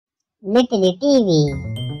Little TV.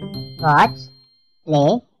 Watch,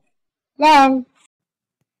 play, learn.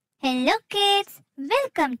 Hello kids,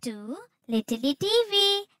 welcome to Little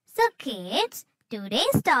TV. So kids,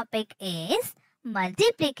 today's topic is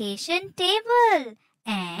multiplication table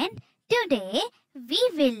and today we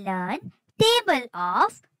will learn table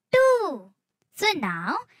of 2. So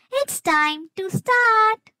now it's time to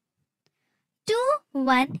start. 2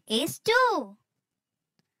 1 is 2.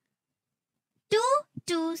 2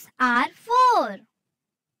 2s are 4.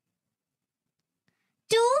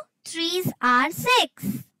 2 3s are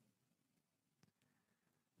 6.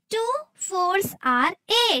 2 4s are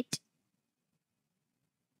 8.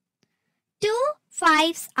 2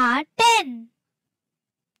 5s are 10.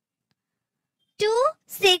 2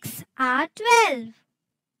 6 are 12.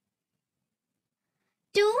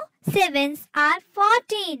 2 7s are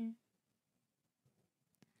 14.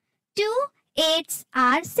 2 8s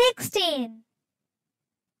are 16.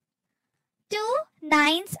 2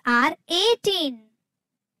 9s are 18.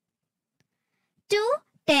 2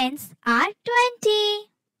 10s are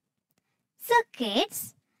 20. So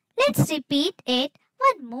kids, let's repeat it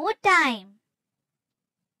one more time.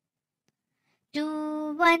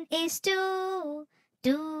 2 1 is 2.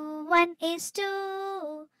 2 1 is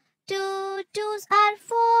 2. 2 2s are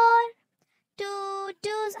 4. 2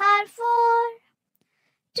 2s are 4.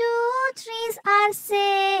 2 3s are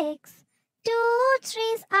 6. 2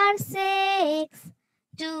 3s are 6.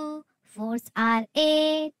 2 4s are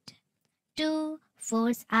 8. 2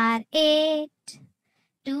 4s are 8.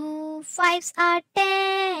 2 5s are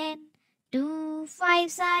 10. 2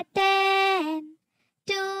 5s are 10.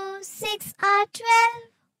 2 6 are 12.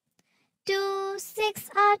 2 6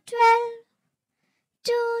 are 12.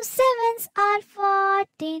 2 7s are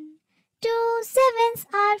 14. 2 7s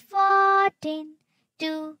are 14.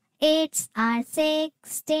 2 8s are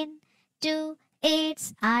 16. 2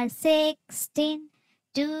 8s are 16.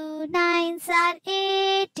 2 9s are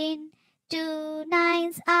 18. 2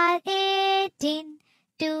 9s are 18.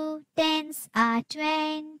 2 10s are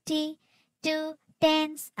 20. 2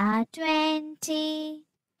 10s are 20.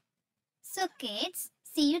 So kids,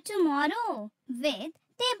 see you tomorrow with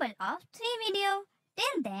table of 3 video.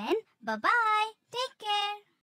 Till then, bye bye. Take care.